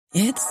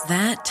It's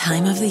that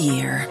time of the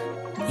year.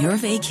 Your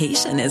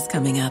vacation is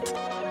coming up.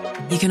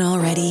 You can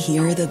already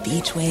hear the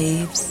beach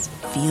waves,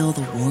 feel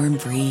the warm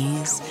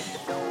breeze,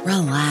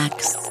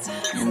 relax,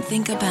 and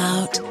think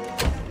about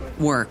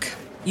work.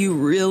 You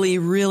really,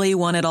 really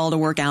want it all to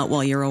work out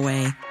while you're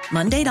away.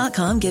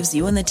 Monday.com gives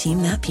you and the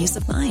team that peace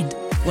of mind.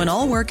 When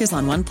all work is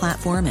on one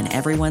platform and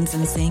everyone's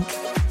in sync,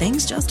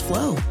 things just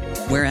flow.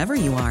 Wherever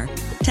you are,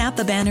 tap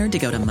the banner to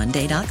go to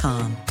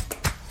Monday.com.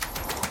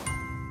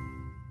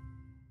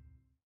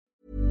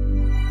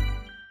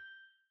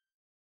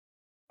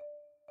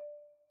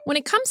 When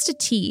it comes to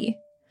tea,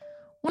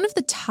 one of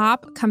the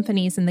top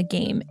companies in the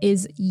game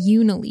is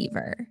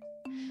Unilever.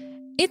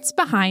 It's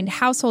behind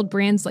household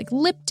brands like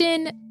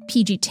Lipton,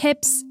 PG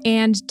Tips,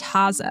 and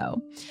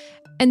Tazo.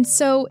 And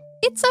so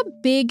it's a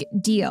big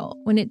deal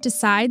when it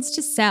decides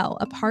to sell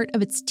a part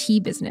of its tea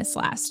business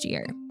last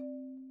year.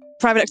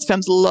 Private equity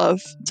firms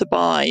love to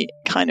buy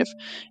kind of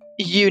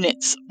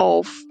units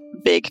of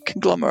big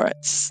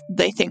conglomerates.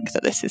 They think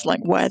that this is like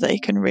where they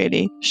can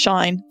really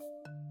shine.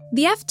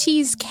 The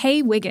FT's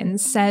Kay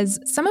Wiggins says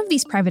some of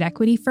these private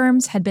equity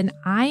firms had been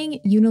eyeing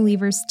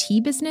Unilever's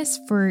tea business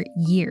for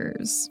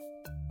years.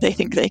 They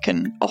think they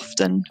can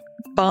often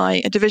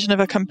buy a division of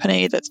a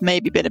company that's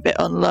maybe been a bit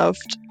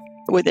unloved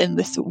within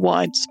this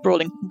wide,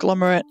 sprawling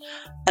conglomerate,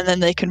 and then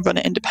they can run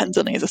it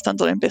independently as a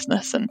standalone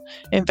business and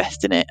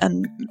invest in it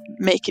and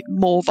make it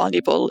more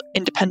valuable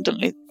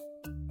independently.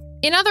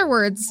 In other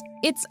words,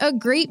 it's a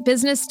great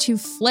business to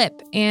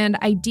flip and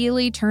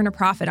ideally turn a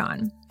profit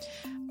on.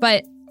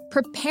 But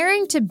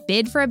preparing to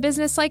bid for a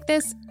business like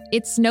this,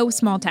 it's no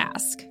small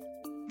task.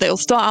 They'll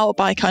start out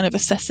by kind of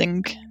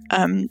assessing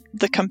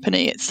the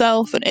company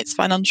itself and its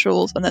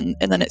financials, and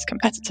then its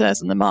competitors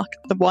and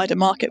the wider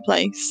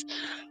marketplace.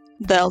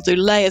 They'll do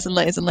layers and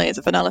layers and layers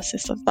of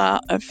analysis of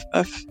that,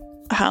 of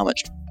how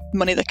much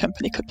money the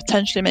company could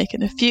potentially make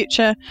in the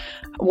future,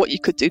 what you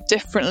could do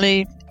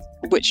differently,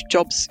 which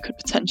jobs could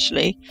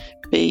potentially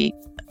be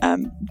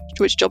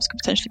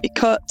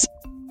cut.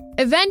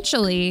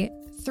 Eventually,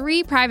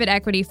 3 private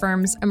equity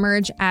firms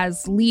emerge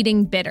as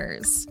leading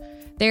bidders.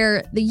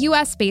 They're the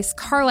US-based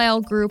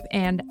Carlyle Group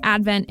and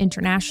Advent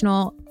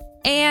International,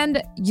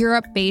 and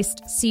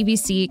Europe-based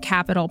CVC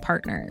Capital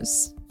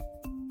Partners.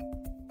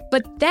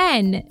 But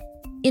then,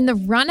 in the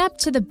run-up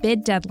to the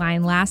bid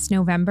deadline last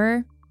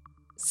November,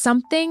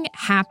 something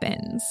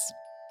happens.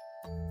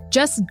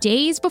 Just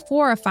days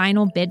before a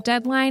final bid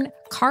deadline,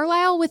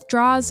 Carlyle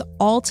withdraws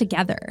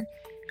altogether.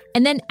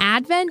 And then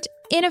Advent,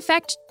 in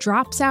effect,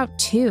 drops out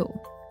too.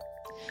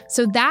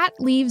 So that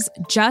leaves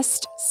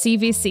just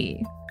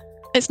CVC.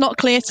 It's not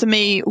clear to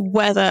me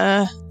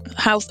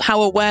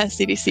how aware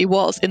CVC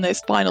was in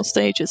those final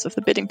stages of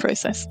the bidding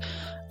process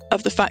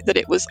of the fact that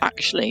it was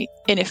actually,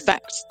 in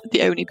effect,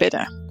 the only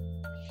bidder.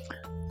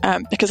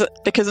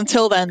 Because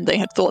until then, they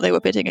had thought they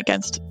were bidding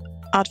against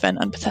Advent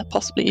and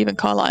possibly even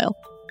Carlyle.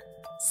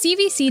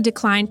 CVC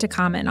declined to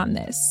comment on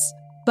this.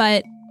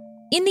 But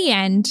in the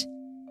end,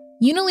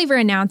 Unilever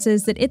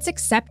announces that it's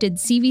accepted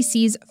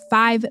CVC's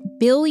 $5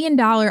 billion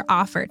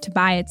offer to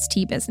buy its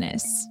tea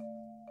business.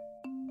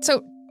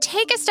 So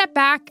take a step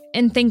back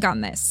and think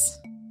on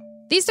this.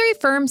 These 3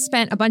 firms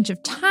spent a bunch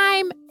of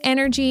time,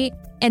 energy,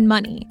 and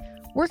money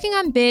working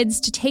on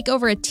bids to take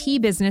over a tea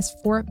business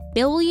for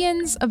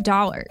billions of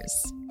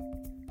dollars.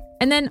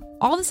 And then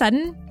all of a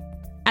sudden,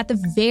 at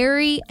the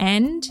very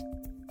end,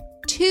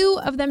 2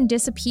 of them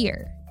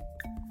disappear.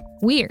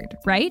 Weird,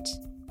 right?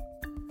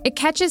 It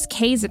catches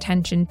Kay's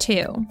attention,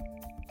 too.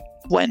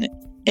 When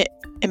it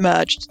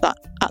emerged that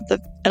at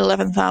the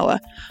 11th hour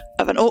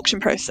of an auction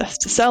process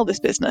to sell this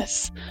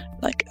business,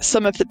 like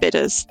some of the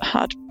bidders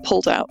had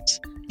pulled out,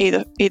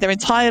 either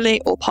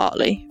entirely or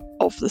partly,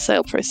 of the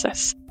sale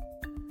process.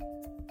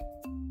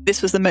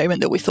 This was the moment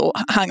that we thought,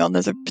 hang on,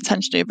 there's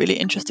potentially a really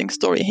interesting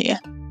story here.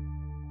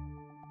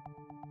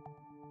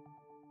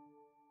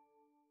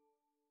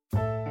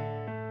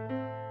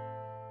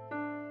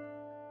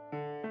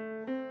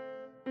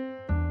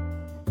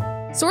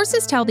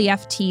 Sources tell the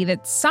FT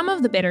that some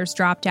of the bidders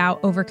dropped out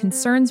over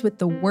concerns with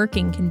the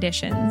working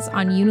conditions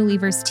on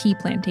Unilever's tea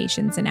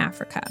plantations in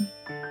Africa.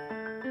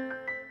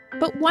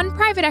 But one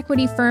private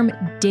equity firm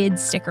did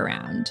stick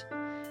around,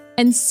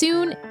 and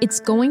soon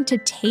it's going to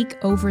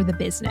take over the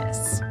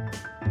business.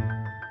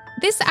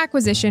 This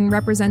acquisition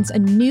represents a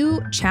new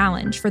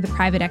challenge for the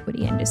private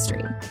equity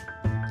industry.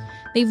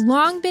 They've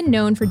long been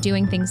known for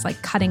doing things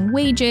like cutting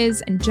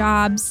wages and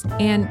jobs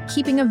and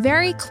keeping a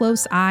very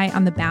close eye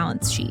on the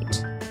balance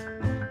sheet.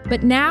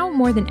 But now,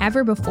 more than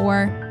ever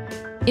before,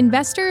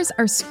 investors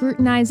are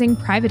scrutinizing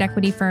private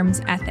equity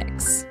firms'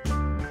 ethics.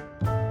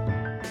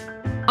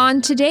 On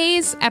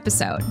today's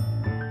episode,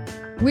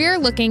 we're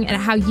looking at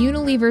how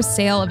Unilever's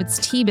sale of its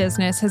tea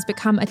business has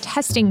become a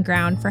testing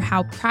ground for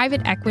how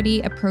private equity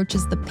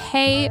approaches the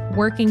pay,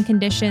 working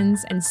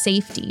conditions, and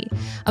safety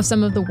of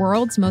some of the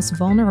world's most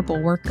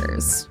vulnerable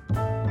workers.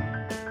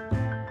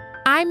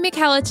 I'm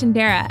Michaela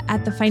Tindera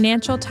at the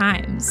Financial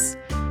Times,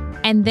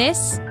 and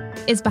this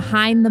is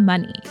Behind the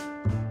Money.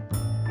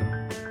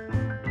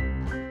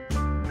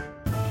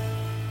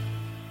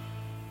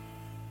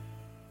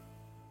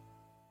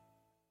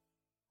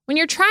 When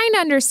you're trying to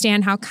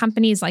understand how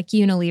companies like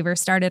Unilever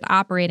started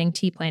operating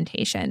tea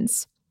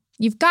plantations,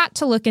 you've got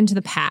to look into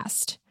the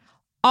past,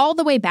 all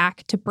the way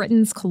back to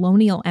Britain's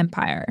colonial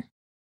empire.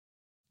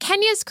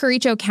 Kenya's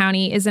Kericho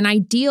County is an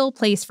ideal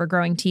place for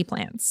growing tea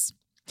plants.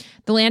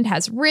 The land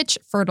has rich,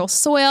 fertile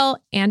soil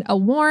and a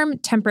warm,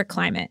 temperate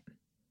climate.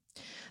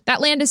 That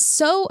land is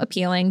so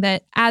appealing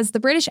that as the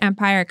British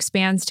Empire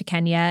expands to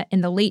Kenya in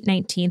the late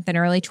 19th and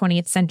early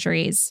 20th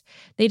centuries,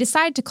 they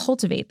decide to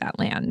cultivate that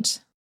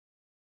land.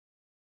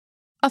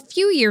 A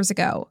few years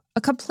ago, a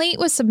complaint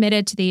was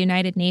submitted to the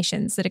United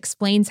Nations that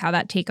explains how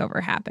that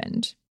takeover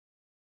happened.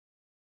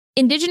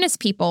 Indigenous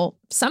people,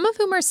 some of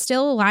whom are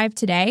still alive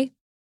today,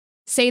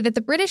 say that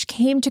the British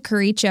came to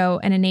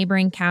Kericho and a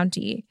neighboring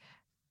county,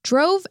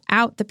 drove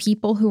out the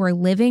people who were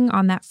living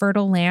on that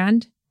fertile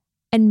land,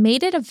 and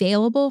made it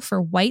available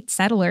for white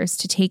settlers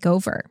to take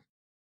over.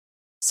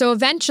 So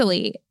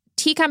eventually,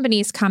 tea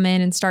companies come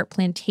in and start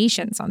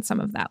plantations on some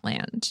of that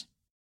land.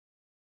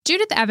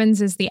 Judith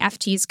Evans is the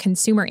FT's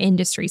consumer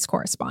industries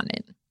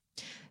correspondent.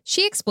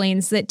 She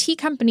explains that tea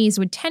companies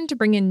would tend to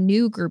bring in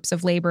new groups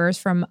of laborers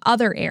from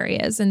other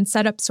areas and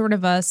set up sort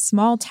of a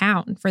small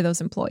town for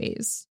those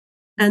employees.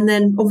 And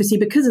then, obviously,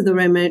 because of the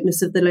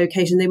remoteness of the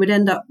location, they would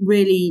end up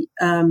really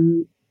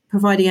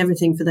providing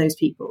everything for those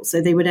people.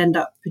 So they would end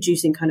up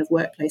producing kind of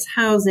workplace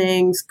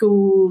housing,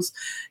 schools,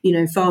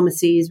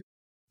 pharmacies.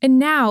 And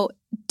now,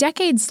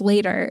 decades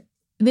later,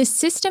 this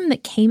system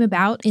that came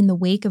about in the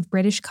wake of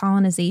British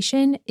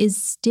colonization is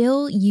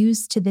still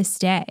used to this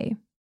day.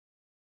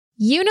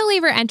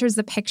 Unilever enters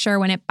the picture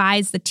when it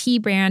buys the tea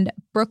brand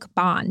Brooke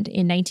Bond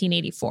in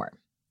 1984.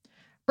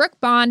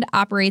 Brooke Bond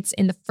operates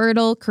in the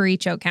fertile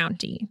Kericho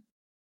County.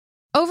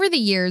 Over the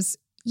years,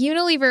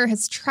 Unilever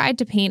has tried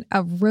to paint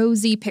a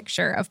rosy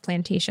picture of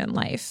plantation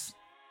life.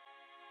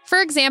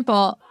 For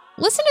example,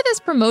 listen to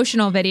this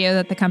promotional video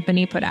that the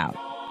company put out.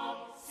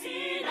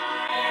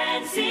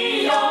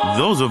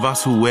 Those of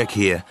us who work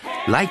here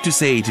like to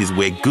say it is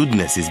where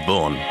goodness is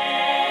born.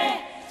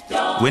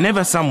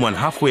 Whenever someone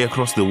halfway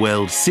across the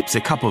world sips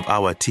a cup of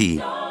our tea,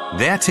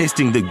 they're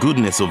tasting the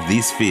goodness of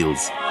these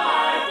fields.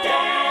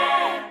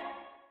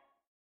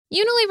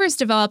 Unilever's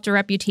developed a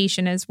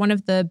reputation as one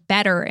of the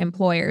better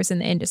employers in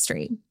the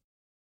industry.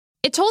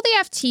 It told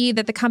the FT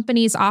that the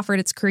company's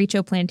offered its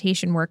Kericho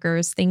plantation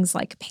workers things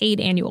like paid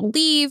annual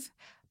leave,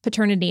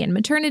 paternity and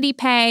maternity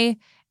pay,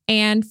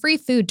 and free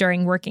food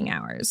during working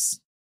hours.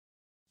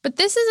 But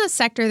this is a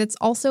sector that's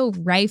also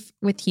rife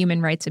with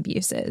human rights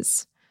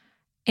abuses.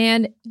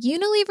 And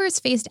Unilever's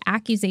faced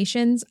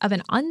accusations of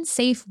an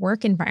unsafe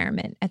work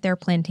environment at their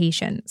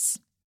plantations.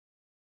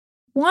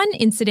 One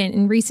incident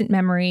in recent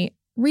memory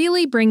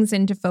really brings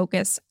into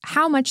focus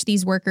how much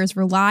these workers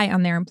rely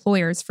on their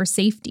employers for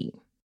safety.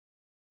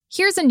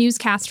 Here's a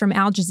newscast from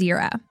Al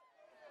Jazeera.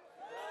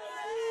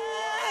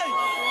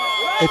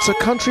 It's a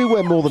country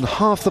where more than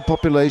half the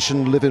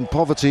population live in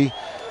poverty,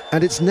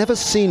 and it's never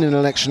seen an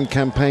election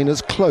campaign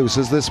as close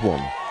as this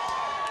one.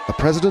 A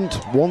president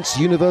once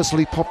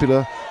universally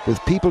popular,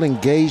 with people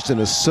engaged in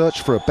a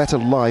search for a better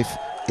life,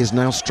 is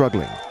now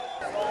struggling.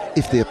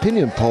 If the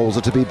opinion polls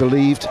are to be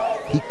believed,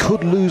 he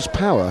could lose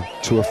power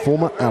to a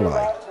former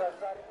ally.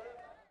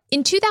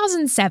 In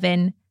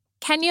 2007,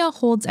 Kenya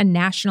holds a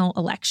national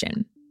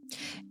election.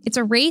 It's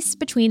a race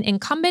between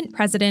incumbent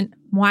President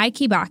Mwai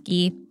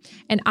Kibaki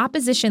and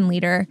opposition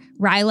leader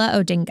Raila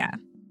Odinga.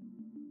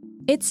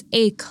 It's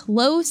a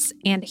close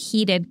and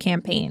heated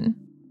campaign.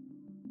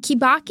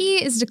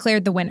 Kibaki is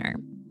declared the winner,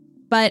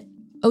 but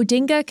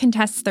Odinga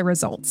contests the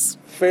results.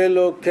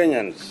 Fellow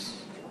Kenyans,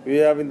 we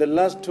have in the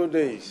last 2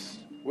 days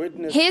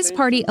witnessed... His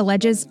party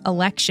alleges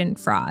election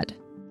fraud,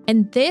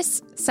 and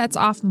this sets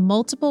off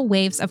multiple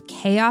waves of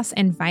chaos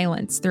and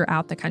violence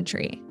throughout the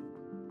country.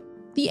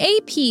 The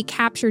AP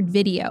captured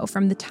video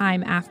from the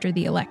time after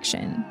the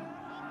election.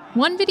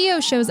 One video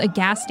shows a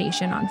gas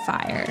station on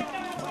fire.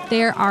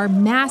 There are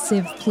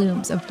massive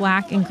plumes of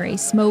black and gray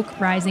smoke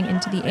rising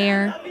into the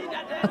air.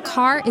 A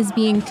car is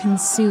being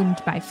consumed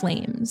by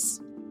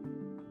flames.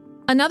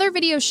 Another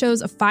video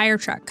shows a fire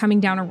truck coming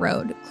down a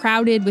road,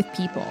 crowded with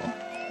people.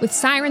 With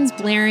sirens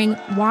blaring,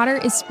 water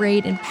is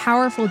sprayed in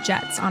powerful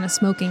jets on a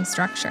smoking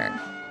structure.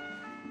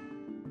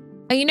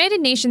 A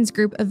United Nations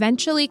group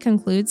eventually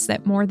concludes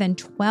that more than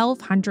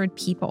 1,200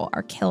 people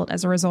are killed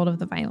as a result of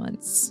the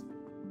violence.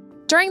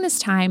 During this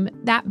time,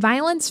 that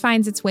violence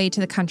finds its way to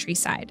the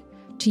countryside,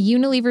 to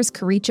Unilever's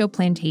Kericho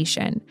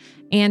plantation,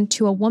 and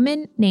to a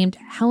woman named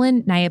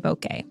Helen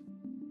Nyaboke.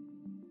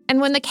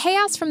 And when the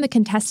chaos from the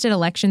contested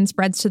election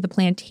spreads to the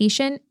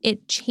plantation,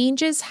 it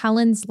changes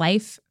Helen's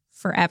life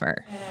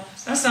forever.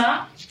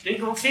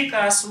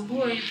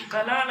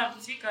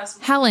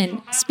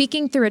 Helen,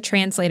 speaking through a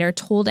translator,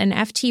 told an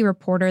FT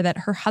reporter that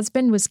her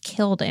husband was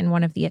killed in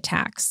one of the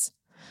attacks.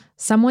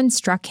 Someone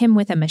struck him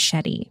with a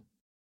machete.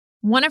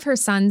 One of her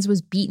sons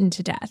was beaten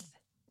to death.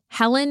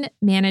 Helen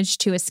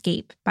managed to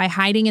escape by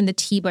hiding in the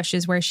tea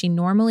bushes where she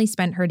normally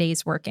spent her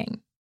days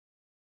working.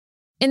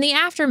 In the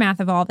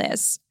aftermath of all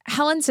this,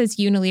 Helen says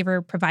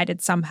Unilever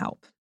provided some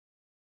help.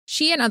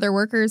 She and other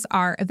workers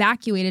are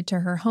evacuated to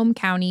her home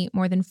county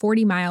more than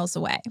 40 miles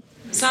away.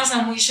 She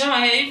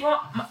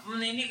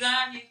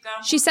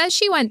says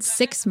she went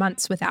 6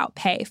 months without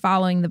pay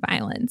following the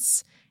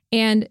violence.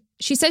 And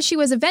she says she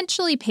was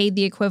eventually paid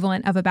the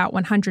equivalent of about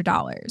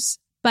 $100.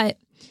 But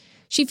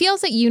she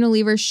feels that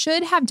Unilever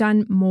should have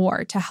done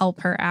more to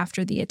help her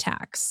after the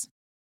attacks.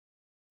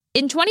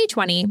 In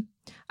 2020,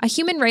 a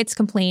human rights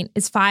complaint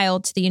is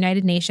filed to the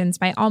United Nations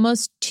by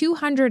almost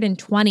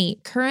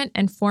 220 current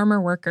and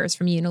former workers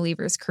from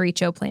Unilever's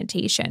Carricho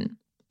plantation.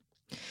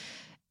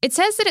 It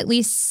says that at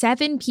least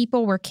 7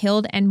 people were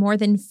killed and more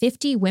than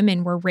 50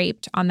 women were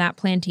raped on that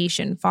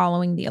plantation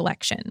following the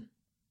election.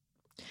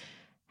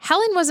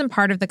 Helen wasn't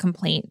part of the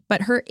complaint,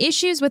 but her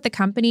issues with the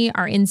company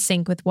are in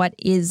sync with what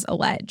is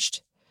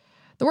alleged.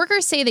 The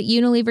workers say that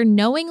Unilever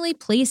knowingly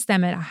placed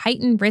them at a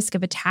heightened risk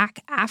of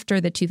attack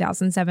after the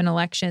 2007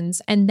 elections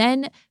and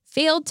then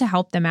failed to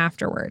help them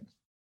afterward.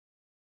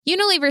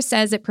 Unilever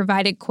says it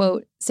provided,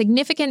 quote,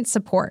 significant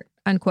support,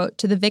 unquote,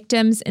 to the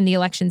victims in the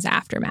election's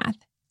aftermath,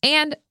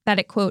 and that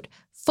it, quote,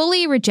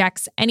 fully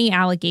rejects any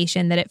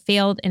allegation that it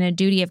failed in a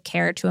duty of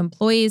care to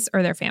employees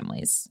or their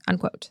families,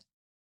 unquote.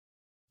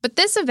 But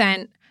this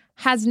event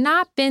has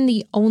not been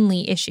the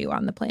only issue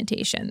on the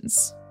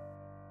plantations.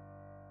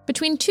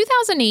 Between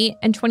 2008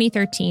 and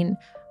 2013,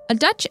 a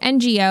Dutch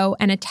NGO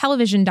and a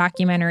television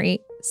documentary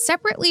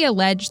separately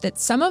alleged that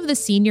some of the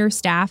senior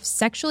staff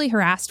sexually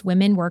harassed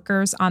women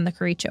workers on the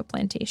Carricho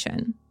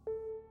plantation.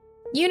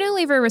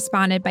 Unilever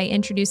responded by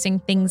introducing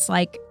things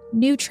like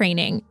new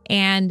training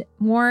and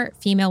more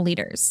female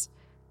leaders.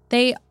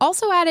 They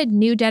also added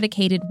new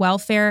dedicated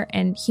welfare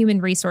and human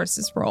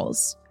resources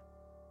roles,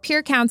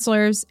 peer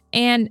counselors,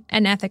 and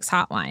an ethics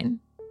hotline.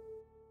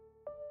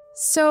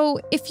 So,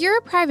 if you're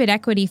a private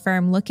equity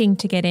firm looking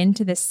to get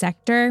into this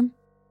sector,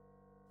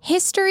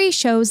 history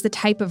shows the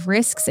type of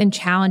risks and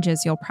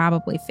challenges you'll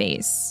probably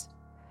face.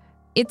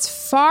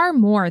 It's far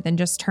more than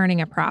just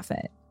turning a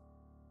profit.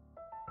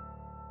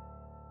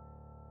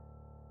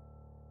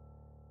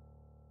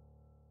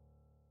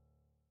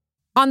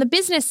 On the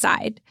business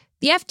side,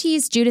 the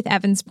FT's Judith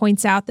Evans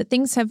points out that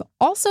things have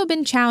also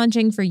been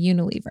challenging for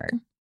Unilever.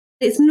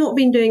 It's not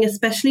been doing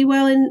especially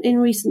well in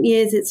recent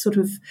years. It's sort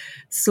of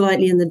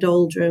slightly in the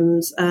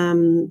doldrums.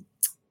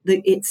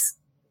 Its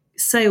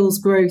sales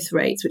growth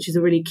rates, which is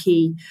a really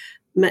key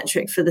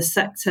metric for the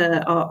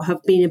sector,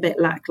 have been a bit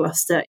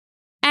lackluster.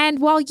 And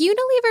while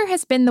Unilever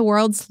has been the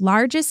world's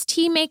largest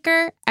tea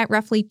maker at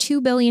roughly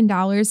 $2 billion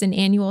in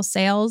annual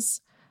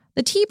sales,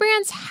 the tea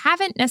brands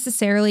haven't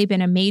necessarily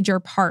been a major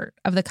part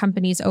of the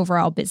company's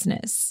overall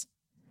business.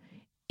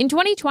 In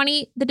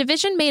 2020, the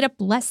division made up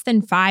less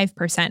than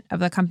 5% of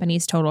the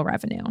company's total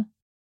revenue.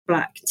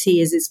 Black tea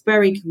is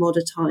very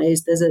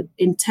commoditized. There's an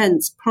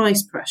intense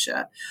price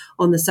pressure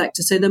on the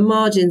sector. So the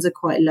margins are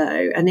quite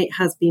low, and it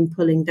has been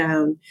pulling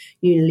down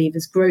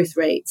Unilever's growth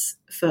rates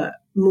for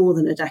more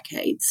than a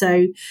decade.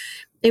 So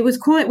it was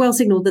quite well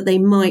signaled that they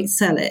might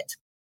sell it.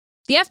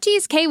 The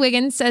FT's Kay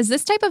Wiggins says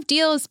this type of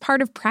deal is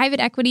part of private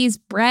equity's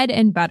bread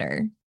and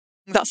butter.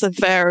 That's a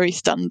very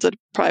standard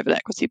private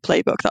equity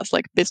playbook. That's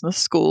like business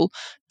school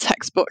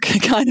textbook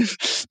kind of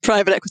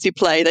private equity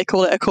play. They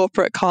call it a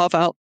corporate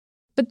carve-out.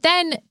 But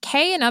then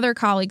Kay and other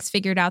colleagues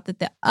figured out that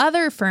the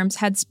other firms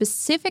had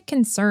specific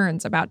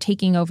concerns about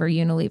taking over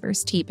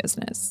Unilever's tea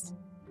business.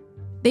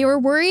 They were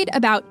worried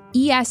about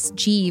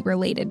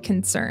ESG-related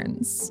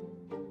concerns.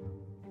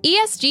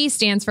 ESG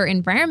stands for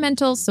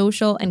Environmental,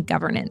 Social, and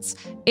Governance.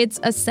 It's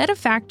a set of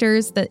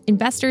factors that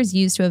investors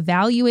use to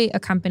evaluate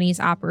a company's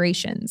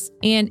operations,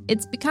 and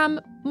it's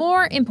become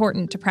more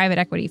important to private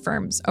equity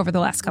firms over the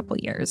last couple of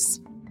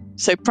years.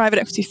 So private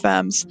equity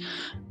firms,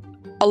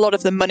 a lot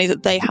of the money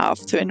that they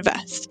have to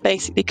invest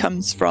basically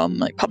comes from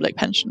like public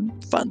pension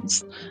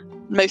funds.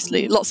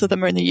 Mostly, lots of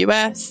them are in the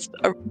US,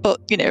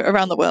 but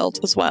around the world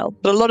as well.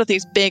 But a lot of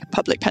these big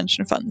public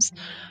pension funds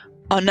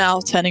are now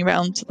turning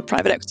around to the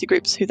private equity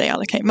groups who they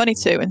allocate money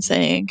to and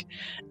saying,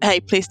 hey,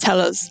 please tell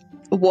us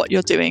what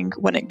you're doing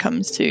when it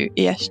comes to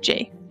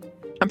ESG.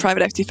 And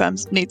private equity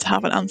firms need to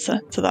have an answer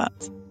to that.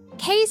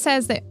 Kay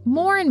says that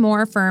more and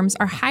more firms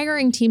are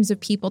hiring teams of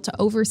people to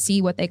oversee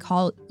what they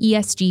call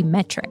ESG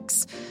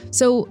metrics.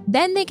 So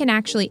then they can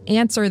actually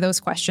answer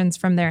those questions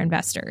from their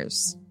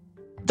investors.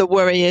 The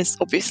worry is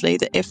obviously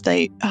that if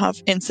they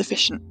have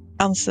insufficient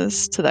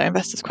answers to their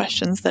investors'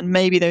 questions, then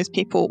maybe those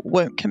people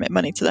won't commit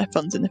money to their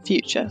funds in the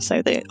future.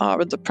 So they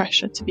are under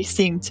pressure to be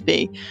seen to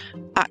be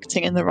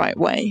acting in the right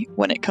way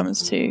when it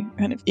comes to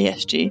kind of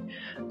ESG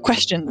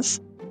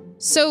questions.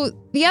 So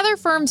the other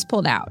firms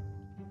pulled out.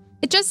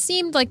 It just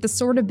seemed like the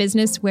sort of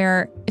business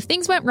where if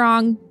things went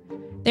wrong,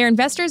 their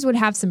investors would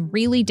have some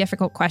really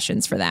difficult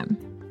questions for them.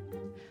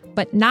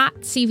 But not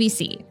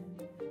CVC.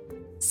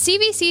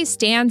 CVC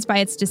stands by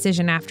its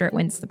decision after it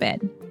wins the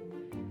bid.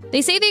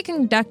 They say they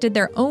conducted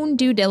their own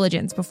due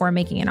diligence before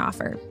making an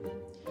offer.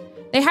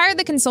 They hired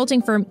the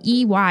consulting firm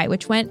EY,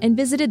 which went and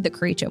visited the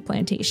Carricho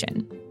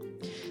plantation.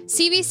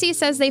 CVC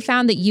says they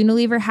found that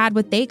Unilever had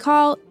what they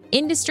call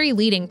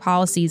industry-leading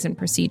policies and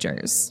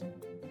procedures.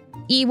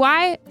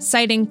 EY,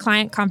 citing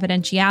client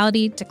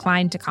confidentiality,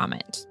 declined to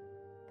comment.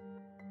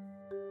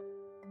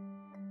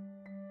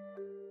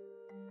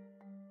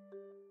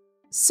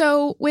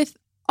 So, with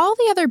all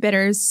the other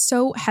bidders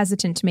so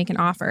hesitant to make an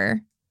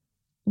offer,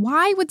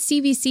 why would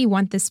CVC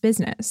want this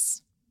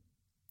business?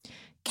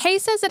 Kay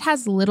says it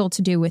has little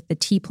to do with the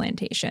tea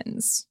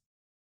plantations.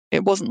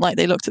 It wasn't like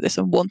they looked at this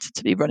and wanted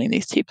to be running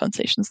these tea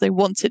plantations. They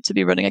wanted to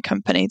be running a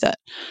company that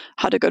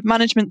had a good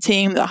management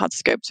team, that had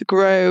scope to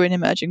grow in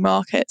emerging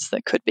markets,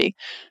 that could be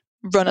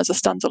run as a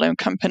standalone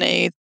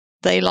company.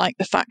 They like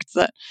the fact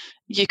that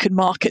you could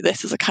market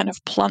this as a kind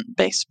of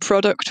plant-based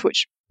product,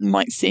 which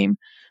might seem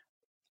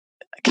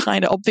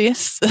kind of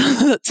obvious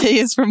that tea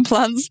is from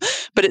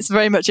plants, but it's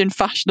very much in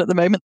fashion at the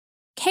moment.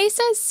 Kay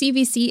says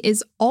CVC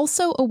is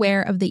also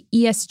aware of the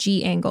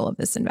ESG angle of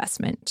this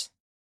investment.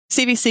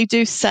 CVC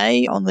do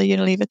say on the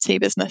Unilever tea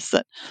business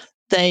that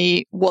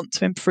they want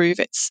to improve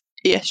its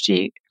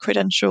ESG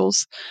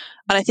credentials.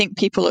 And I think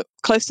people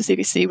close to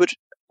CVC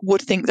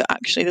would think that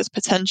actually there's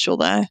potential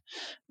there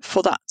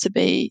for that to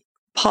be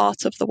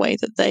part of the way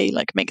that they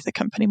make the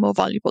company more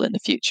valuable in the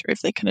future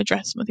if they can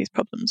address some of these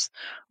problems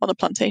on the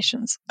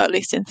plantations, at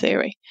least in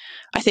theory.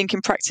 I think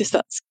in practice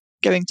that's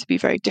going to be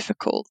very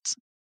difficult.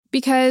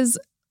 Because,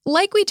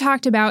 like we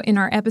talked about in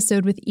our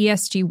episode with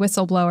ESG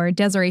whistleblower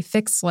Desiree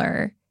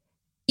Fixler,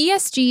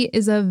 ESG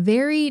is a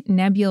very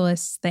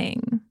nebulous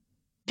thing.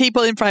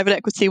 People in private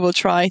equity will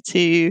try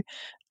to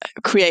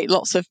create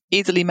lots of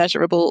easily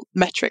measurable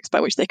metrics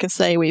by which they can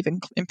say we've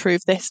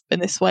improved this in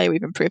this way,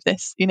 we've improved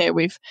this.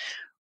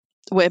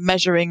 We're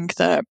measuring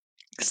the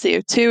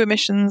CO2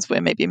 emissions,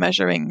 we're maybe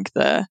measuring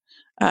the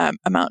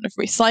amount of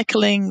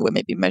recycling, we're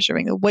maybe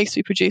measuring the waste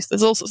we produce.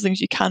 There's all sorts of things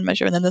you can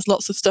measure, and then there's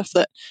lots of stuff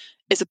that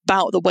is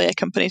about the way a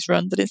company's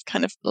run that is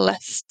kind of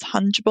less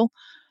tangible.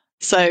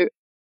 So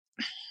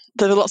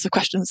there are lots of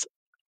questions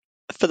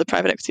for the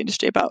private equity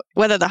industry about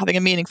whether they're having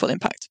a meaningful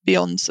impact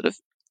beyond sort of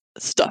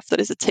stuff that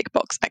is a tick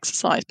box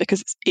exercise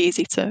because it's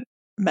easy to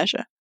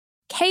measure.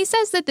 Kay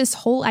says that this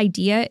whole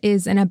idea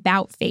is an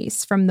about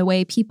face from the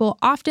way people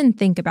often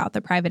think about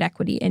the private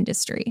equity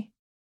industry.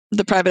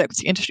 The private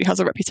equity industry has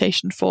a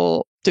reputation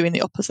for doing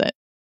the opposite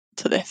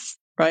to this,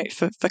 right?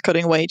 For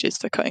cutting wages,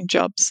 for cutting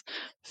jobs,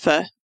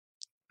 for,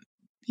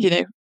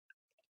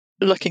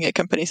 looking at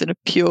companies in a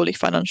purely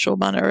financial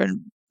manner and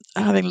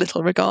having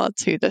little regard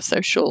to the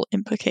social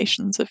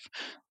implications of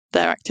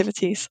their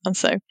activities. And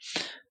so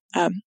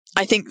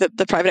I think that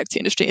the private equity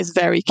industry is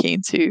very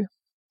keen to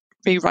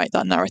rewrite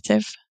that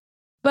narrative.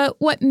 But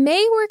what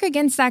may work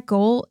against that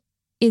goal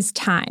is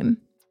time.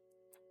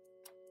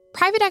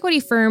 Private equity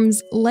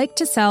firms like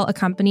to sell a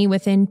company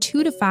within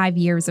 2 to 5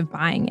 years of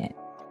buying it.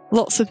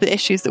 Lots of the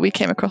issues that we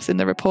came across in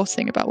the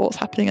reporting about what's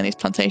happening on these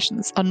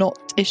plantations are not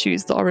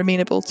issues that are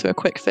amenable to a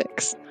quick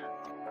fix.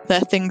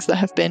 They're things that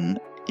have been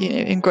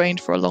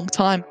ingrained for a long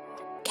time.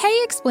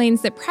 Kay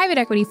explains that private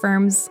equity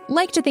firms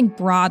like to think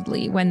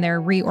broadly when they're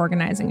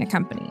reorganizing a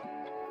company.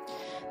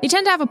 They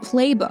tend to have a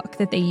playbook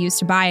that they use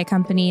to buy a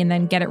company and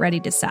then get it ready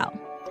to sell.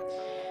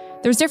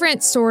 There's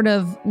different sort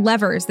of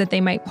levers that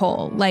they might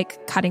pull,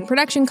 like cutting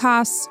production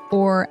costs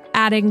or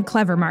adding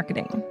clever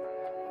marketing.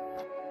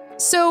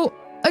 So,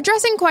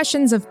 addressing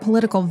questions of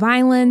political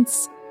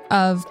violence,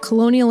 of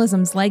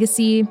colonialism's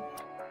legacy,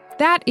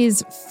 that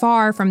is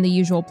far from the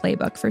usual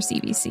playbook for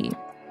CVC.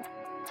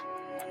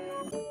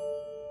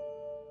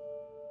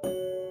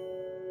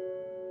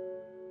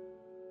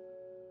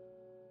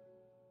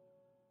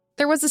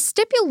 There was a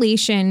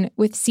stipulation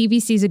with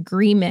CVC's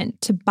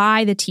agreement to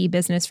buy the tea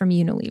business from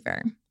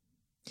Unilever.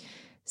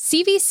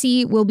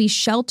 CVC will be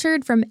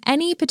sheltered from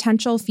any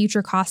potential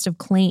future cost of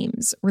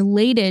claims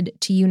related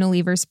to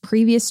Unilever's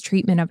previous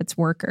treatment of its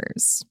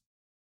workers.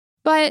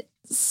 But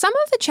some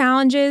of the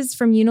challenges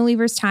from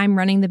Unilever's time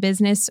running the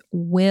business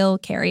will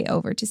carry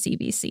over to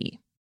CVC.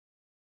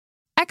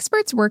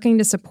 Experts working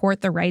to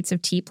support the rights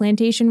of tea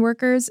plantation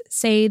workers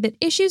say that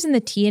issues in the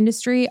tea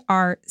industry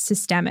are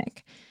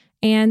systemic,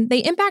 and they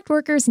impact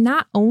workers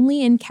not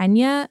only in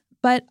Kenya,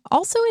 but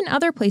also in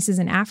other places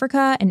in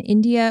Africa and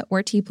India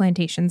where tea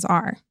plantations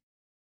are.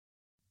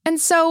 And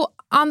so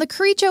on the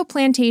Kericho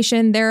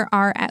plantation, there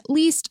are at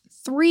least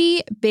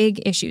 3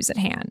 big issues at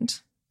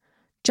hand: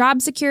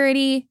 job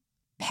security,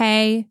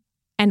 pay,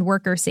 and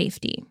worker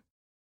safety.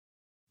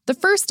 The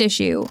first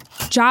issue,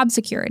 job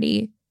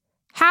security,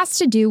 has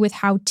to do with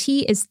how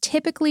tea is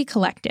typically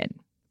collected.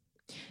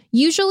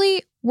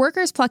 Usually,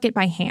 workers pluck it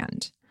by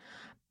hand,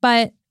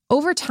 but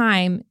over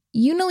time,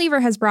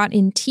 Unilever has brought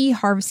in tea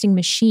harvesting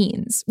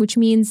machines, which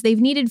means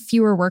they've needed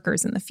fewer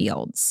workers in the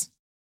fields.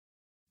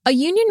 A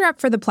union rep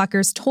for the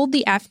pluckers told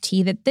the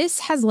FT that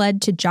this has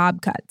led to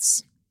job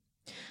cuts.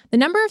 The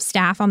number of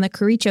staff on the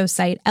Kericho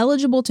site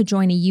eligible to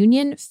join a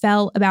union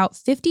fell about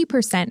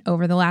 50%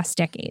 over the last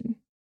decade.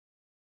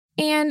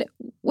 And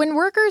when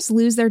workers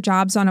lose their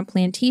jobs on a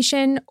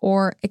plantation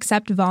or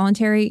accept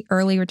voluntary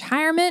early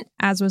retirement,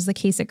 as was the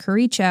case at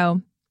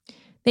Kericho,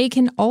 they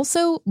can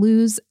also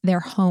lose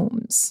their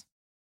homes.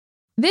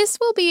 This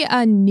will be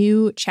a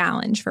new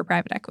challenge for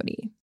private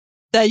equity.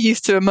 they're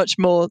used to a much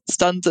more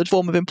standard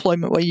form of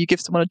employment where you give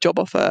someone a job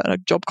offer and a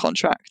job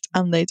contract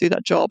and they do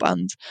that job,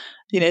 and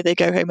they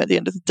go home at the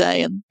end of the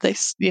day, and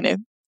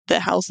their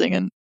housing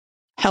and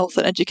health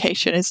and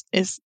education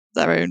is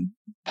their own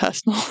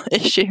personal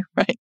issue,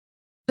 right?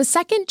 The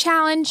second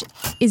challenge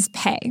is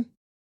pay.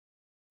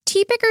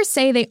 Tea pickers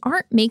say they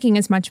aren't making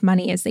as much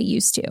money as they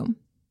used to.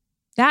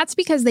 That's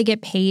because they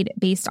get paid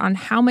based on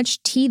how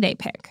much tea they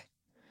pick.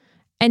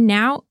 And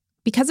now,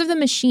 because of the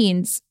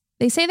machines,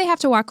 they say they have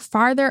to walk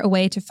farther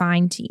away to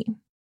find tea.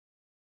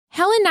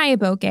 Helen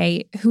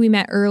Nyaboke, who we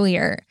met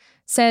earlier,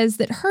 says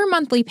that her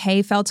monthly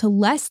pay fell to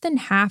less than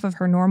half of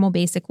her normal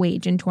basic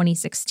wage in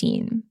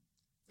 2016.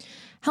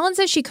 Helen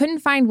says she couldn't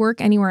find work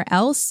anywhere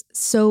else,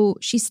 so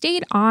she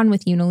stayed on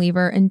with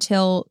Unilever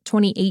until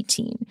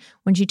 2018,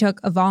 when she took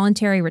a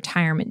voluntary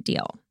retirement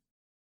deal.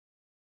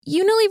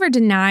 Unilever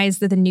denies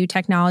that the new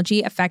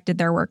technology affected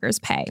their workers'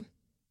 pay.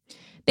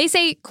 They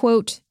say,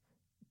 quote,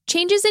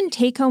 changes in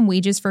take-home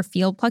wages for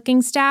field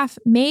plucking staff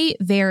may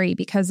vary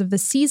because of the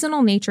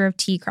seasonal nature of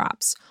tea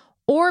crops,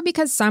 or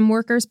because some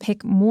workers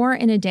pick more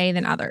in a day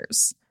than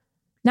others,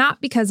 not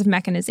because of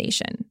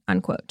mechanization,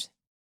 unquote.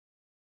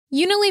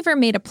 Unilever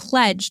made a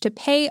pledge to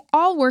pay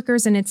all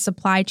workers in its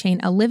supply chain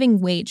a living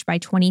wage by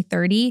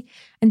 2030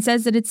 and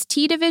says that its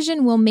tea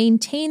division will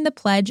maintain the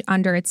pledge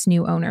under its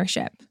new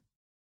ownership.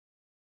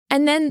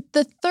 And then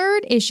the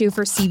third issue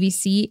for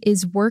CVC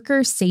is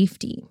worker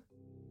safety.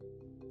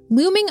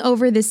 Looming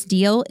over this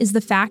deal is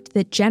the fact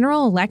that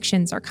general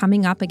elections are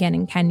coming up again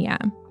in Kenya.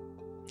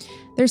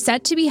 They're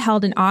set to be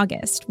held in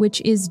August,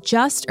 which is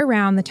just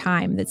around the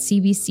time that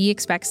CVC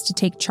expects to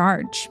take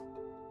charge.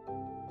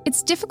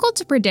 It's difficult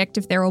to predict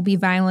if there will be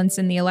violence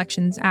in the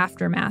election's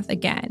aftermath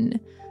again,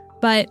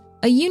 but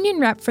a union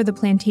rep for the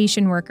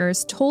plantation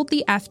workers told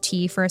the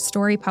FT for a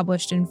story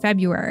published in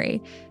February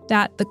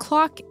that the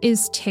clock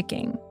is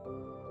ticking.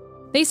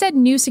 They said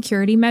new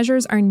security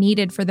measures are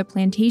needed for the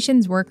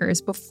plantation's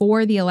workers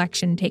before the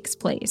election takes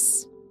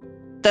place.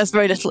 There's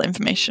very little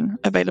information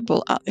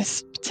available at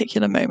this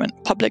particular moment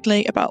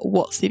publicly about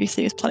what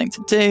CVC is planning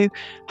to do,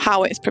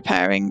 how it is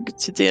preparing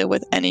to deal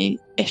with any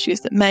issues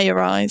that may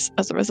arise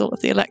as a result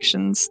of the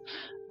elections.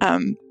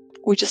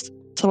 We just,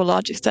 to a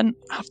large extent,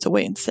 have to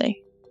wait and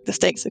see. The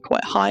stakes are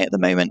quite high at the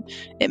moment.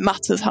 It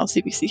matters how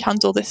CVC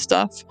handle this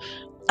stuff,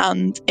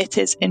 and it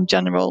is, in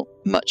general,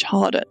 much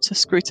harder to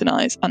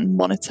scrutinise and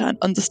monitor and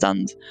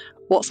understand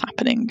what's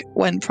happening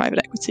when private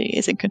equity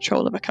is in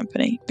control of a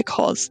company,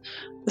 because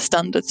the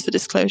standards for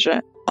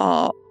disclosure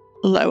are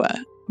lower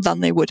than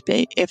they would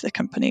be if the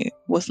company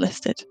was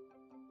listed.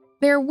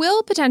 There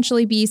will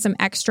potentially be some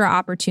extra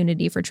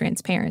opportunity for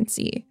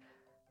transparency,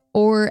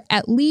 or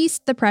at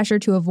least the pressure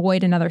to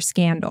avoid another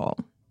scandal.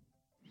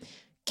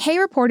 Kay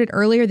reported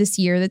earlier this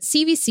year that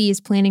CVC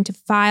is planning to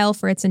file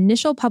for its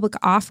initial public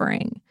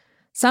offering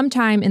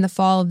sometime in the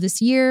fall of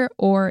this year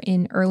or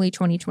in early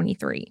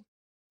 2023.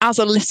 As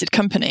a listed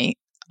company,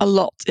 a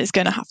lot is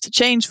going to have to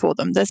change for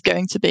them. There's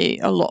going to be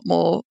a lot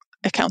more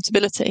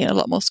accountability and a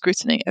lot more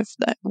scrutiny of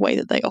the way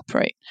that they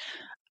operate.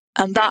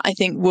 And that, I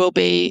think, will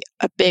be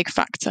a big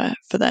factor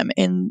for them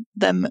in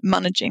them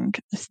managing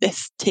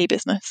this tea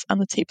business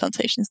and the tea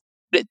plantations.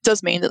 But it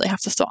does mean that they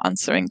have to start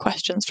answering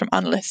questions from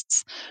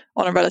analysts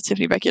on a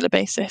relatively regular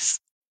basis.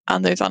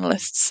 And those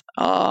analysts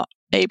are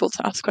able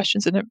to ask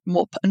questions in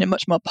a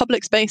much more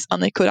public space,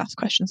 and they could ask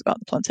questions about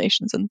the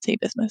plantations and the tea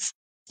business.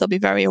 They'll be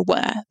very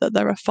aware that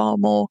there are far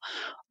more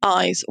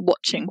eyes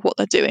watching what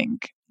they're doing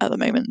at the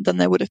moment than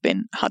there would have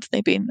been had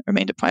they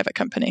remained a private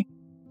company.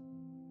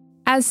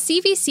 As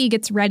CVC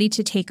gets ready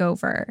to take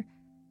over,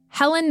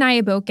 Helen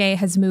Nyaboke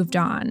has moved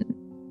on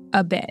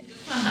a bit.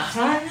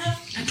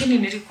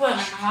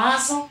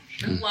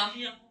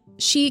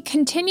 She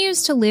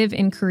continues to live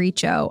in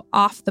Kericho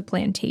off the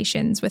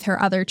plantations with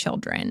her other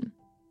children.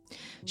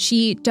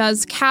 She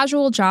does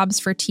casual jobs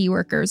for tea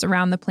workers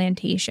around the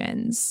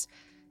plantations.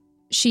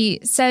 She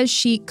says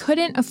she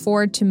couldn't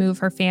afford to move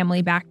her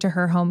family back to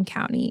her home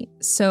county,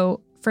 so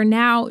for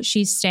now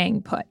she's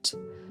staying put.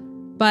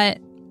 But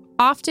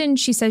often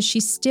she says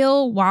she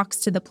still walks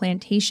to the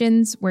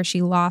plantations where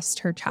she lost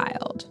her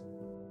child.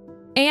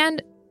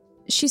 And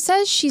she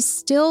says she's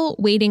still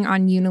waiting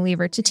on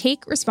Unilever to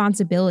take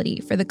responsibility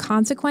for the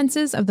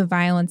consequences of the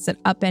violence that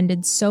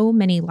upended so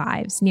many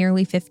lives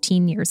nearly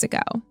 15 years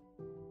ago.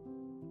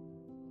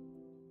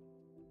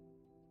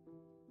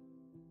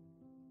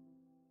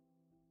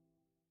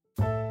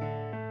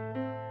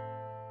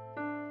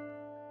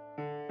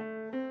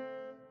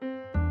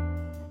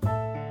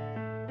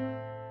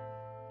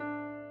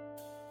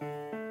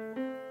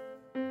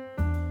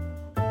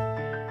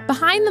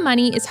 Behind the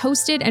Money is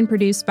hosted and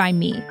produced by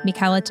me,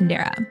 Michaela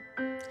Tindera.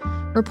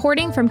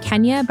 Reporting from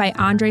Kenya by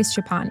Andres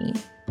Chapani.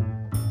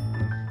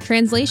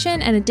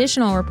 Translation and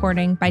additional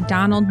reporting by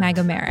Donald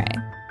Magomere.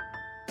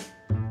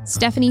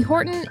 Stephanie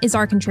Horton is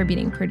our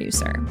contributing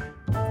producer.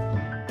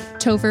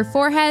 Topher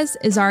Forges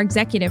is our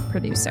executive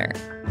producer.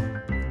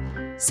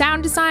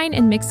 Sound design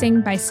and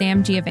mixing by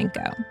Sam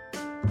Giovinco.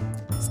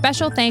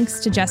 Special thanks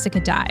to Jessica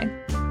Dye.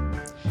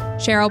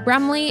 Cheryl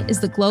Brumley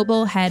is the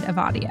global head of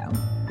audio.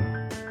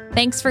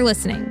 Thanks for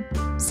listening.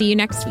 See you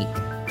next week.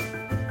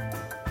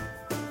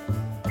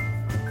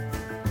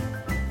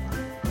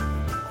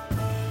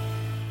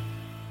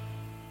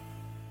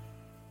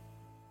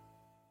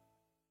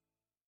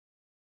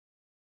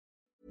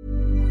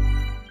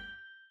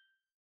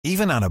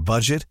 Even on a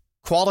budget,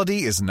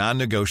 quality is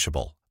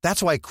non-negotiable.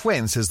 That's why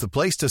Quince is the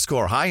place to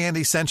score high-end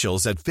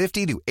essentials at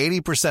 50 to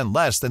 80%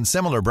 less than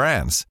similar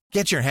brands.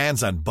 Get your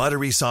hands on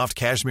buttery soft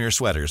cashmere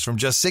sweaters from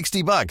just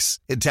 $60,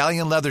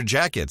 Italian leather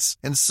jackets,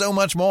 and so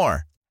much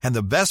more. And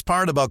the best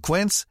part about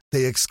Quince,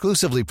 they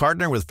exclusively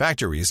partner with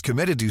factories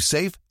committed to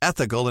safe,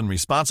 ethical, and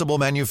responsible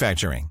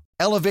manufacturing.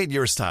 Elevate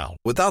your style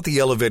without the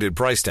elevated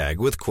price tag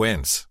with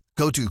Quince.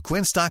 Go to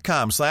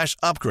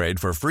quince.com/upgrade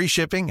for free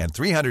shipping and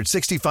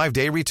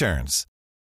 365-day returns.